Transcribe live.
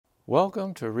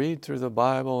Welcome to Read Through the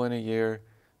Bible in a Year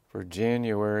for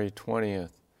January 20th.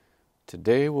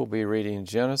 Today we'll be reading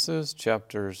Genesis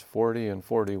chapters 40 and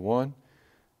 41,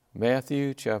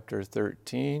 Matthew chapter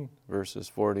 13, verses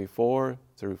 44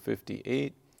 through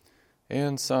 58,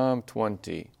 and Psalm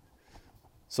 20.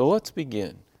 So let's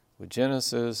begin with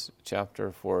Genesis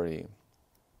chapter 40.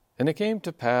 And it came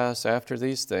to pass after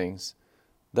these things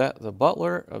that the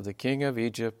butler of the king of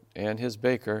Egypt and his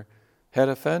baker had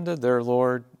offended their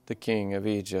lord the king of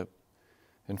Egypt.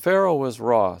 And Pharaoh was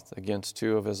wroth against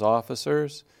two of his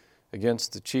officers,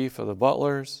 against the chief of the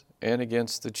butlers, and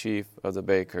against the chief of the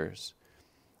bakers.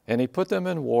 And he put them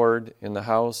in ward in the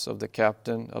house of the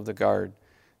captain of the guard,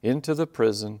 into the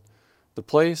prison, the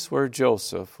place where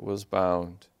Joseph was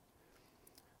bound.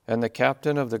 And the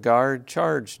captain of the guard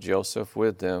charged Joseph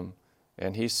with them,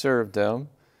 and he served them,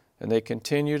 and they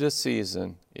continued a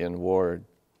season in ward.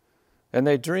 And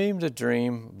they dreamed a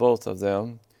dream, both of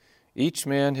them, each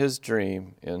man his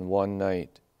dream in one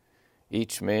night,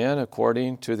 each man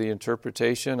according to the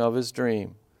interpretation of his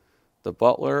dream, the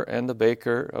butler and the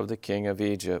baker of the king of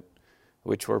Egypt,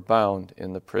 which were bound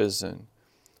in the prison.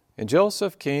 And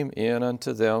Joseph came in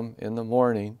unto them in the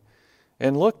morning,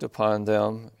 and looked upon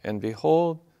them, and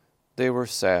behold, they were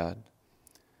sad.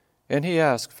 And he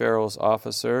asked Pharaoh's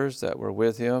officers that were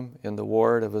with him in the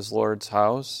ward of his lord's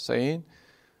house, saying,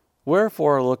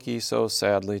 Wherefore look ye so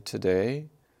sadly today?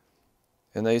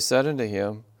 And they said unto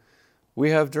him, We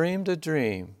have dreamed a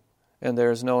dream, and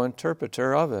there is no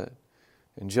interpreter of it.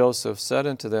 And Joseph said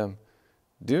unto them,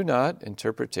 Do not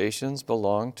interpretations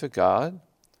belong to God?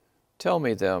 Tell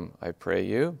me them, I pray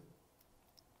you.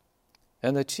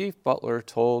 And the chief butler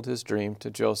told his dream to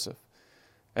Joseph,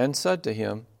 and said to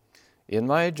him, In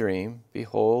my dream,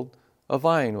 behold, a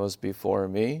vine was before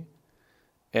me,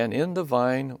 and in the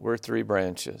vine were 3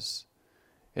 branches.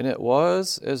 And it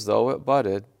was as though it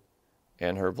budded,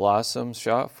 and her blossoms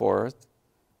shot forth,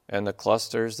 and the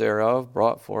clusters thereof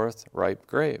brought forth ripe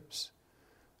grapes.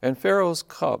 And Pharaoh's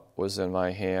cup was in my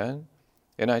hand,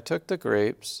 and I took the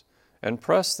grapes, and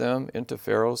pressed them into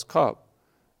Pharaoh's cup,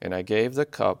 and I gave the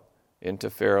cup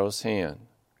into Pharaoh's hand.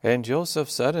 And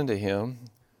Joseph said unto him,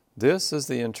 This is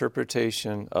the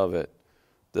interpretation of it.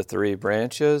 The 3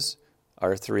 branches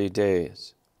are 3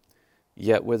 days.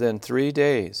 Yet within 3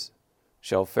 days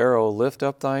shall Pharaoh lift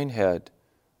up thine head,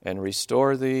 and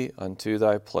restore thee unto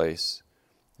thy place.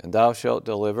 And thou shalt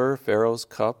deliver Pharaoh's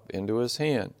cup into his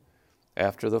hand,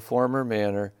 after the former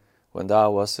manner when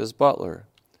thou wast his butler.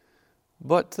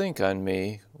 But think on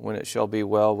me when it shall be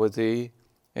well with thee,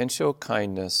 and show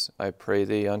kindness, I pray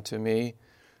thee, unto me,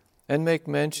 and make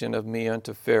mention of me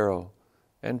unto Pharaoh,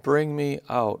 and bring me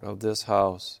out of this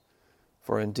house.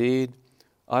 For indeed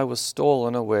I was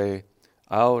stolen away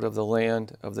out of the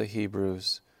land of the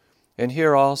Hebrews. And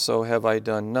here also have I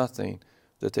done nothing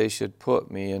that they should put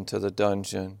me into the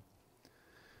dungeon.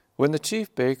 When the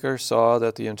chief baker saw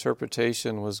that the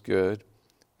interpretation was good,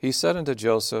 he said unto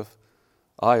Joseph,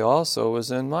 I also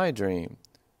was in my dream,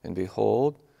 and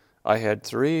behold, I had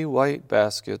 3 white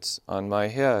baskets on my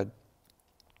head.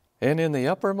 And in the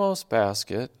uppermost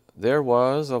basket there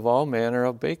was of all manner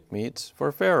of baked meats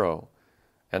for Pharaoh,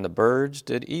 and the birds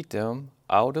did eat them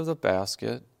out of the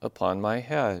basket upon my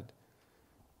head.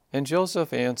 And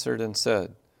Joseph answered and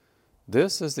said,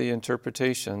 This is the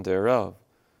interpretation thereof.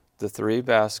 The 3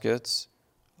 baskets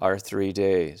are 3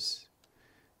 days.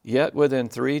 Yet within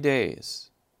 3 days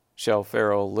shall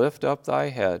Pharaoh lift up thy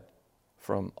head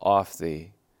from off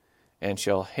thee, and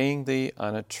shall hang thee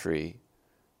on a tree,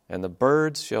 and the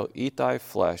birds shall eat thy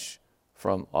flesh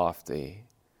from off thee.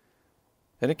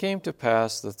 And it came to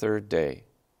pass the 3rd day,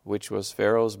 which was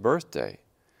Pharaoh's birthday,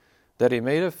 that he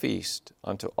made a feast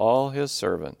unto all his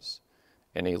servants,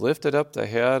 and he lifted up the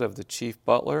head of the chief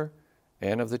butler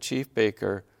and of the chief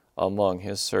baker among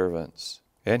his servants.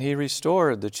 And he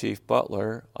restored the chief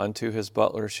butler unto his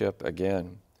butlership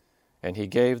again, and he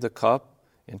gave the cup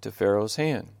into Pharaoh's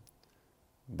hand.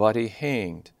 But he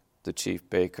hanged the chief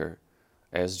baker,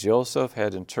 as Joseph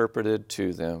had interpreted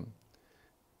to them.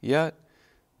 Yet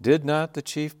did not the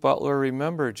chief butler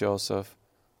remember Joseph,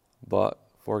 but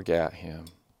forgat him.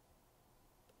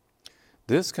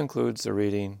 This concludes the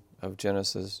reading of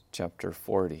Genesis chapter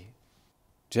 40.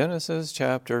 Genesis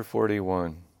chapter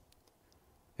 41.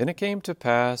 And it came to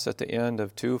pass at the end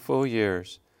of 2 full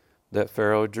years that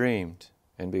Pharaoh dreamed,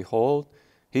 and behold,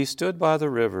 he stood by the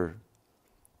river.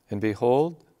 And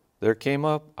behold, there came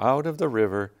up out of the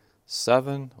river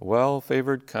 7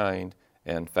 well-favored kine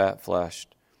and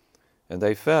fat-fleshed, and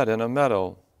they fed in a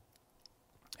meadow.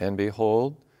 And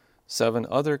behold, 7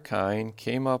 other kine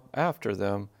came up after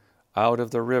them out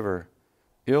of the river,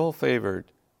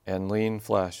 ill-favored and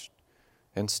lean-fleshed,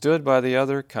 and stood by the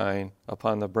other kine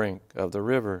upon the brink of the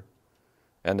river.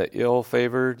 And the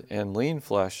ill-favored and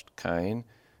lean-fleshed kine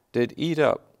did eat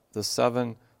up the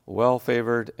 7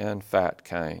 well-favored and fat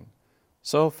kine.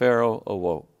 So Pharaoh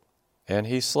awoke, and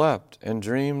he slept and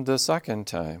dreamed the second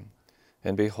time.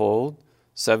 And behold,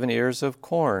 7 ears of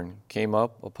corn came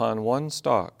up upon one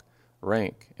stalk,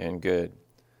 rank and good.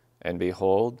 And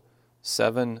behold,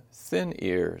 7 thin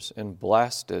ears and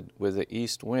blasted with the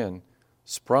east wind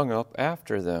sprung up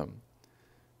after them.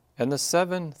 And the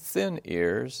 7 thin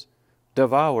ears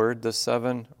devoured the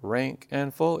 7 rank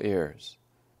and full ears.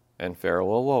 And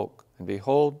Pharaoh awoke, and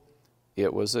behold,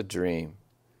 it was a dream.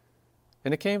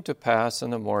 And it came to pass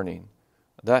in the morning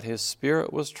that his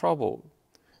spirit was troubled,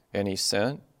 and he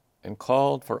sent and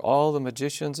called for all the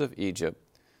magicians of Egypt,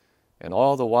 and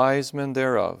all the wise men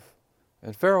thereof.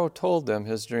 And Pharaoh told them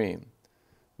his dream,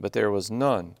 but there was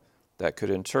none that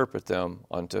could interpret them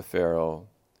unto Pharaoh.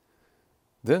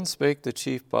 Then spake the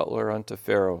chief butler unto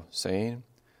Pharaoh, saying,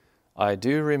 I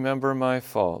do remember my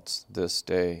faults this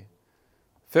day.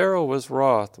 Pharaoh was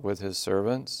wroth with his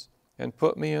servants, and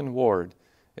put me in ward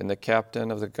in the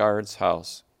captain of the guard's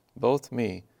house, both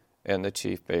me and the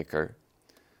chief baker.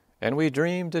 And we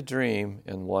dreamed a dream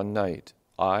in one night,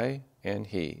 I and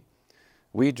he.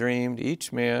 We dreamed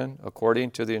each man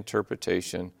according to the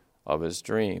interpretation of his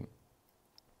dream.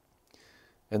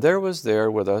 And there was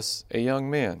there with us a young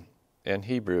man, an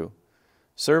Hebrew,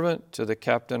 servant to the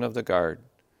captain of the guard.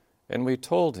 And we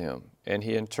told him, and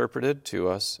he interpreted to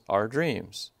us our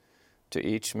dreams. To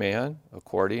each man,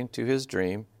 according to his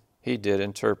dream, he did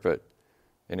interpret.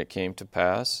 And it came to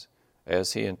pass,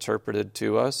 as he interpreted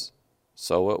to us,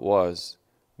 so it was.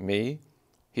 Me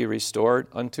he restored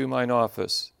unto mine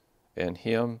office, and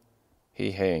him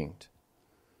he hanged.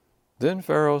 Then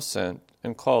Pharaoh sent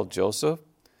and called Joseph,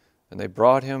 and they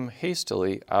brought him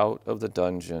hastily out of the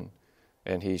dungeon.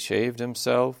 And he shaved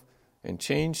himself, and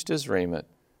changed his raiment,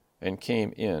 and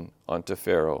came in unto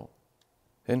Pharaoh.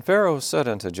 And Pharaoh said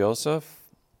unto Joseph,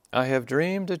 I have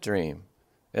dreamed a dream,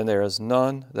 and there is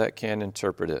none that can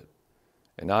interpret it.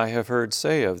 And I have heard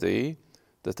say of thee,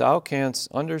 that thou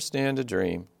canst understand a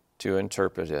dream to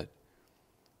interpret it.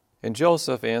 And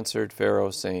Joseph answered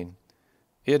Pharaoh, saying,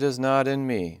 It is not in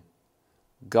me.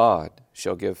 God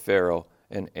shall give Pharaoh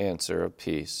an answer of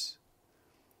peace.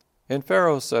 And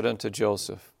Pharaoh said unto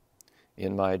Joseph,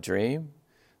 In my dream,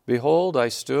 behold, I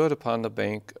stood upon the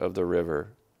bank of the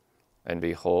river, and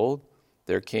behold,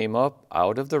 there came up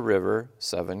out of the river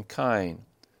 7 kine,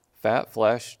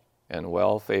 fat-fleshed and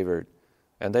well-favored,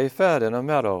 and they fed in a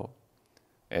meadow.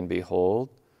 And behold,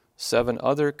 7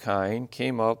 other kine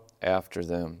came up after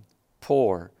them,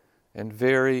 poor and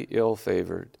very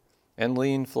ill-favored, and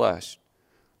lean-fleshed,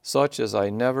 such as I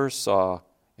never saw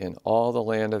in all the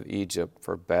land of Egypt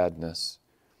for badness.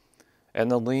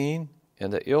 And the lean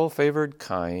and the ill-favored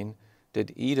kine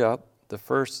did eat up the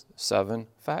first 7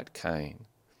 fat kine.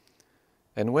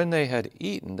 And when they had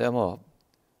eaten them up,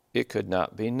 it could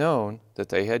not be known that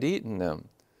they had eaten them,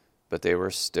 but they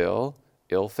were still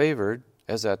ill-favored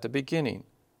as at the beginning.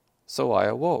 So I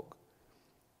awoke,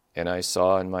 and I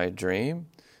saw in my dream,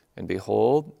 and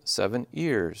behold, 7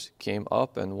 ears came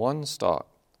up in one stalk,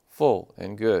 full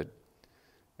and good.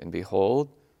 And behold,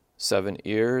 7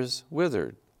 ears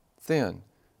withered, thin,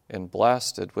 and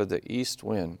blasted with the east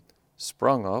wind,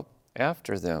 sprung up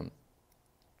after them.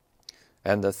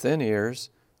 And the thin ears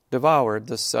devoured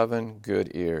the 7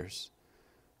 good ears.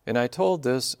 And I told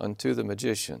this unto the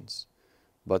magicians,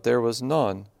 but there was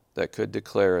none that could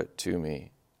declare it to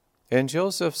me. And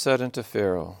Joseph said unto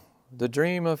Pharaoh, The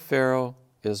dream of Pharaoh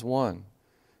is one.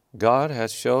 God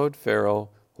hath showed Pharaoh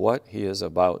what he is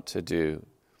about to do.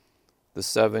 The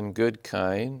 7 good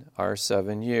kine are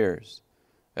 7 years,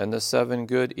 and the 7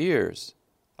 good ears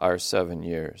are 7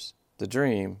 years. The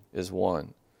dream is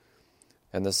one.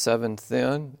 And the 7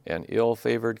 thin and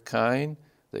ill-favored kine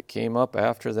that came up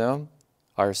after them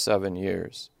are 7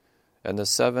 years. And the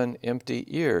 7 empty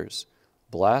ears,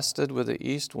 blasted with the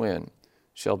east wind,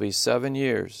 shall be 7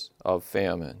 years of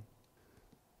famine.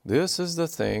 This is the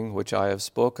thing which I have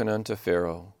spoken unto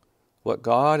Pharaoh. What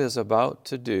God is about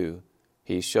to do,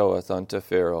 he showeth unto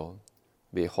Pharaoh.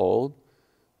 Behold,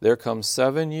 there come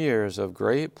 7 years of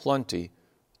great plenty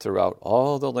throughout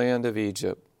all the land of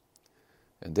Egypt.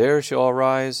 And there shall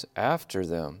arise after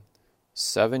them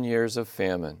 7 years of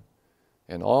famine,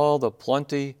 and all the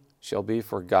plenty shall be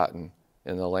forgotten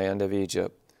in the land of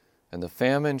Egypt, and the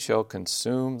famine shall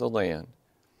consume the land.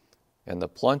 And the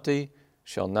plenty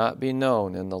shall not be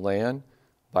known in the land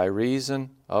by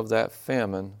reason of that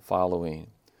famine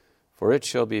following, for it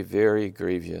shall be very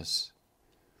grievous.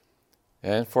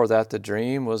 And for that the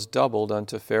dream was doubled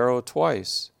unto Pharaoh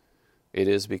twice, it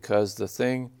is because the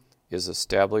thing is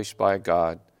established by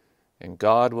God, and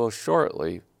God will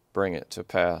shortly bring it to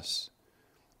pass.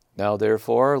 Now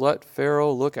therefore let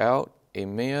Pharaoh look out a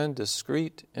man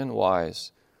discreet and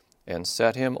wise, and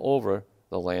set him over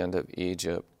the land of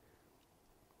Egypt.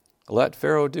 Let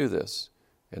Pharaoh do this,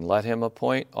 and let him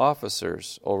appoint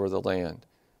officers over the land,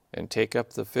 and take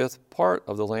up the 5th part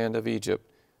of the land of Egypt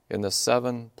in the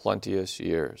 7 plenteous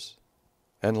years.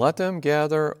 And let them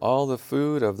gather all the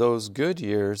food of those good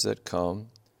years that come,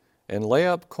 and lay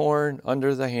up corn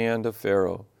under the hand of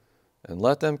Pharaoh, and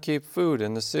let them keep food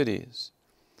in the cities.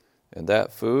 And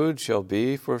that food shall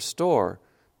be for store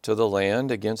to the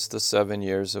land against the 7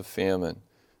 years of famine,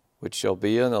 which shall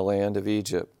be in the land of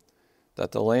Egypt,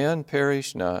 that the land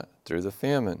perish not through the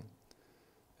famine.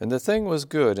 And the thing was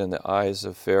good in the eyes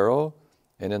of Pharaoh,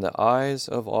 and in the eyes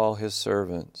of all his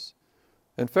servants.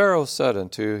 And Pharaoh said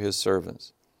unto his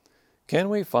servants, Can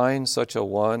we find such a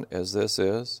one as this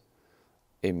is,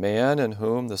 a man in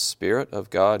whom the Spirit of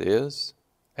God is?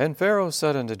 And Pharaoh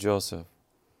said unto Joseph,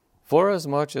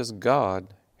 Forasmuch as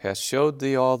God hath showed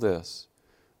thee all this,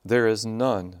 there is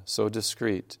none so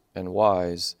discreet and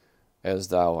wise as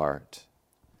thou art.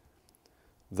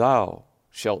 Thou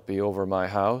shalt be over my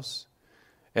house,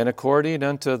 and according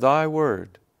unto thy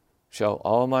word shall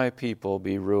all my people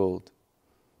be ruled.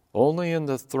 Only in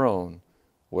the throne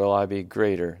will I be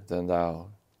greater than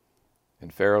thou.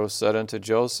 And Pharaoh said unto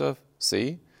Joseph,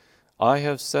 See, I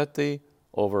have set thee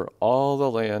over all the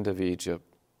land of Egypt.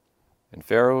 And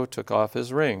Pharaoh took off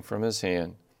his ring from his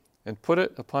hand, and put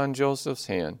it upon Joseph's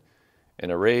hand,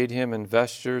 and arrayed him in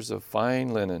vestures of fine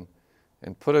linen,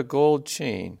 and put a gold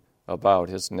chain about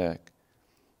his neck.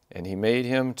 And he made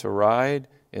him to ride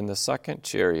in the 2nd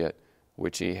chariot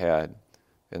which he had.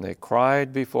 And they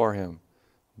cried before him,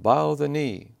 Bow the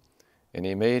knee. And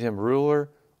he made him ruler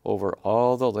over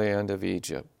all the land of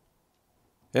Egypt.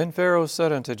 Then Pharaoh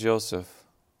said unto Joseph,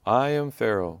 I am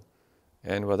Pharaoh,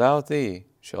 and without thee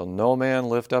shall no man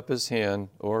lift up his hand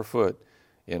or foot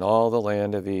in all the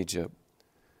land of Egypt.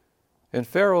 And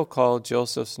Pharaoh called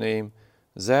Joseph's name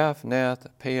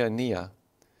Zaphnath-Paaneah,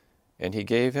 and he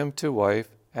gave him to wife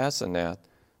Asenath,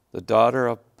 the daughter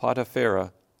of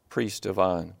Potiphera, priest of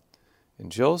On.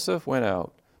 And Joseph went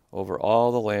out over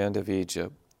all the land of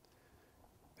Egypt.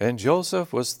 And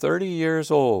Joseph was 30 years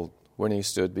old when he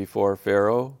stood before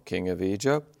Pharaoh, king of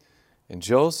Egypt. And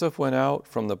Joseph went out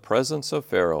from the presence of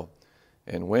Pharaoh,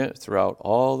 and went throughout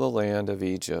all the land of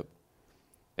Egypt.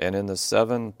 And in the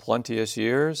 7 plenteous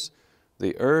years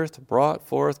the earth brought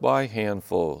forth by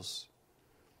handfuls.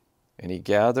 And he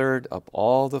gathered up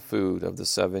all the food of the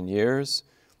 7 years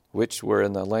which were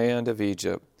in the land of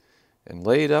Egypt, and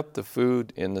laid up the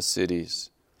food in the cities.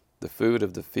 The food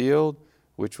of the field,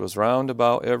 which was round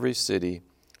about every city,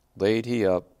 laid he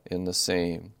up in the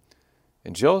same.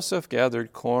 And Joseph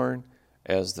gathered corn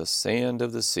as the sand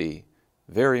of the sea,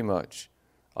 very much,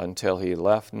 until he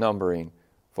left numbering,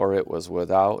 for it was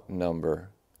without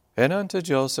number. And unto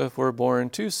Joseph were born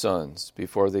 2 sons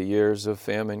before the years of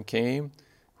famine came,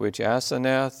 which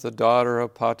Asenath, the daughter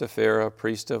of Potiphera,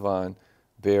 priest of On,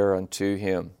 bare unto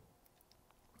him.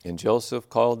 And Joseph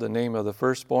called the name of the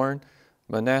firstborn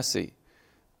Manasseh,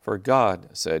 for God,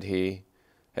 said he,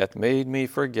 hath made me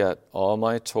forget all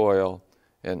my toil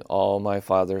and all my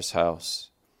father's house.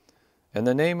 And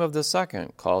the name of the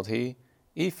second called he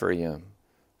Ephraim,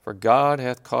 for God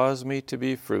hath caused me to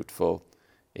be fruitful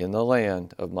in the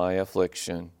land of my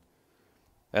affliction.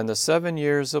 And the 7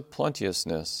 years of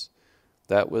plenteousness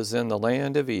that was in the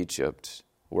land of Egypt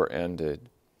were ended,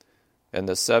 and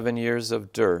the 7 years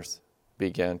of dearth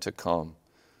began to come,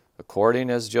 according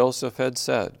as Joseph had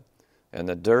said, and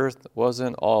the dearth was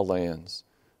in all lands,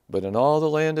 but in all the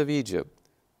land of Egypt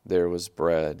there was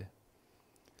bread.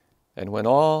 And when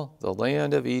all the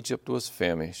land of Egypt was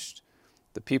famished,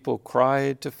 the people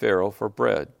cried to Pharaoh for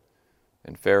bread.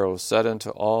 And Pharaoh said unto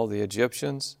all the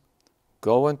Egyptians,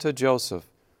 Go unto Joseph,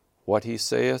 what he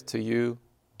saith to you,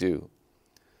 do.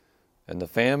 And the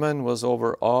famine was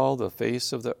over all the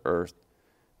face of the earth,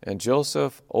 and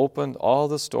Joseph opened all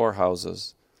the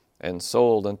storehouses, and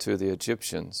sold unto the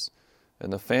Egyptians.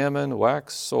 And the famine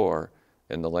waxed sore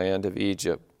in the land of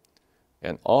Egypt.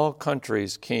 And all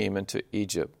countries came into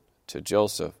Egypt to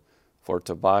Joseph for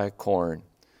to buy corn,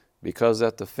 because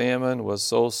that the famine was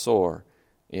so sore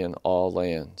in all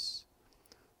lands.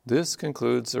 This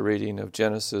concludes the reading of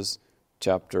Genesis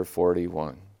chapter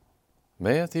 41.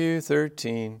 Matthew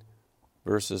 13,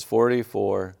 verses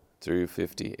 44 through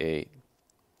 58.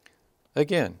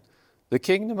 Again, the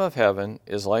kingdom of heaven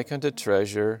is like unto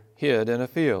treasure hid in a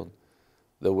field,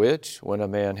 the which, when a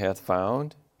man hath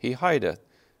found, he hideth,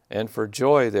 and for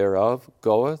joy thereof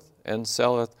goeth and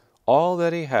selleth all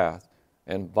that he hath,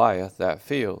 and buyeth that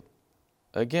field.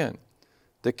 Again,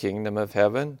 the kingdom of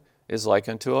heaven is like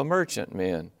unto a merchant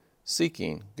man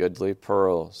seeking goodly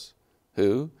pearls,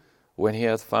 who, when he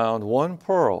hath found one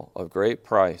pearl of great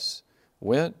price,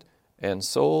 went and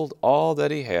sold all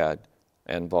that he had,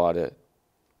 and bought it.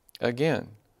 Again,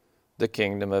 the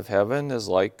kingdom of heaven is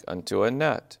like unto a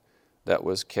net that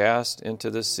was cast into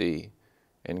the sea,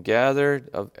 and gathered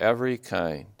of every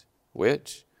kind,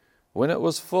 which, when it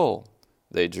was full,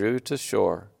 they drew to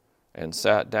shore, and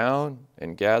sat down,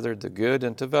 and gathered the good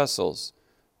into vessels,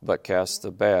 but cast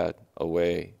the bad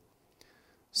away.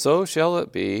 So shall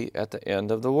it be at the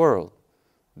end of the world.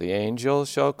 The angels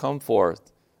shall come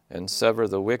forth, and sever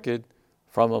the wicked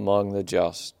from among the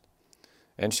just,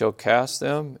 and shall cast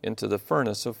them into the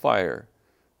furnace of fire.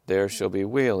 There shall be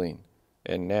wailing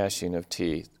and gnashing of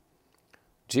teeth.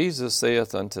 Jesus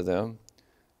saith unto them,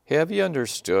 Have ye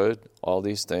understood all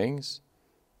these things?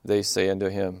 They say unto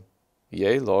him,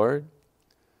 Yea, Lord.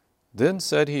 Then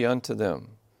said he unto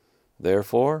them,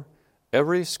 Therefore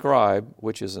every scribe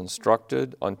which is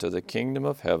instructed unto the kingdom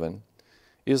of heaven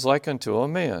is like unto a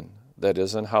man that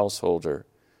is an householder,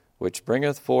 which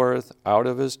bringeth forth out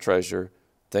of his treasure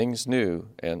things new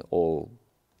and old.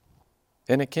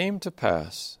 And it came to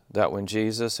pass that when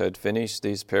Jesus had finished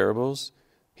these parables,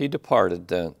 he departed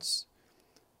thence.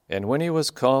 And when he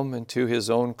was come into his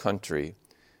own country,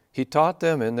 he taught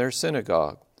them in their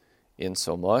synagogue,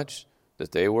 insomuch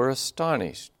that they were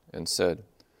astonished, and said,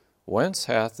 Whence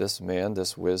hath this man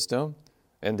this wisdom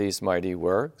and these mighty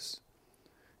works?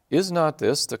 Is not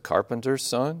this the carpenter's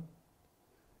son?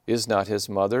 Is not his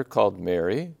mother called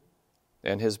Mary,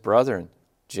 and his brethren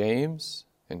James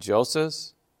and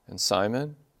Joseph and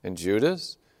Simon and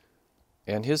Judas,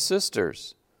 and his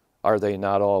sisters? Are they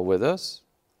not all with us?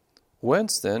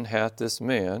 Whence then hath this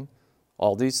man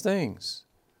all these things?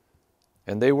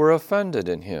 And they were offended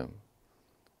in him.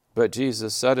 But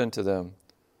Jesus said unto them,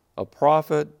 A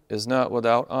prophet is not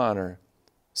without honor,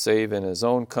 save in his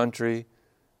own country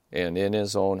and in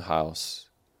his own house.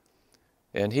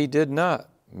 And he did not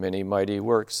many mighty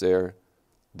works there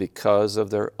because of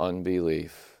their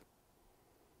unbelief.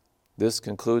 This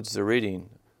concludes the reading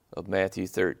of Matthew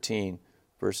 13,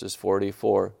 verses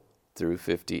 44 through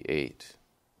 58.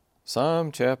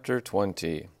 Psalm chapter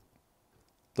 20.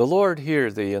 The Lord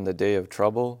hear thee in the day of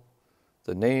trouble.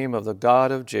 The name of the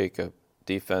God of Jacob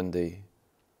defend thee.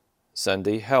 Send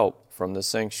thee help from the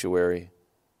sanctuary,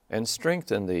 and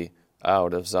strengthen thee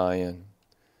out of Zion.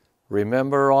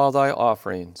 Remember all thy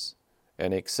offerings,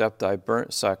 and accept thy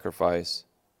burnt sacrifice,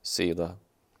 Selah.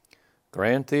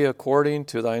 Grant thee according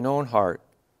to thine own heart,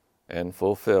 and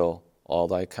fulfill all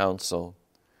thy counsel.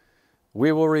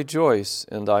 We will rejoice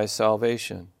in thy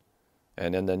salvation,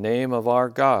 and in the name of our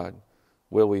God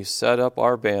will we set up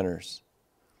our banners.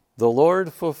 The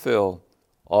Lord fulfill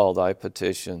all thy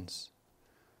petitions.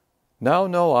 Now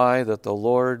know I that the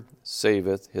Lord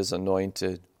saveth his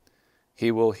anointed.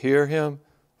 He will hear him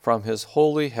from his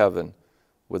holy heaven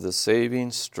with the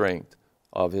saving strength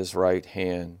of his right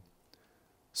hand.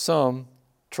 Some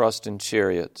trust in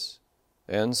chariots,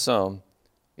 and some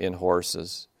in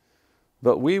horses.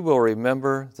 But we will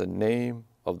remember the name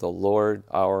of the Lord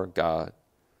our God.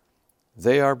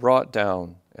 They are brought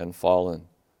down and fallen,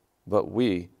 but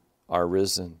we are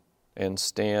risen and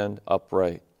stand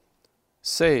upright.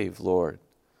 Save, Lord.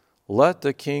 Let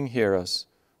the King hear us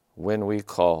when we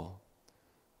call.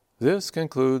 This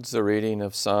concludes the reading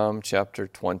of Psalm chapter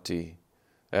 20,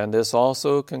 and this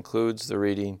also concludes the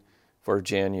reading for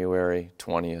January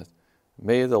 20th.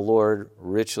 May the Lord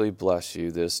richly bless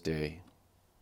you this day.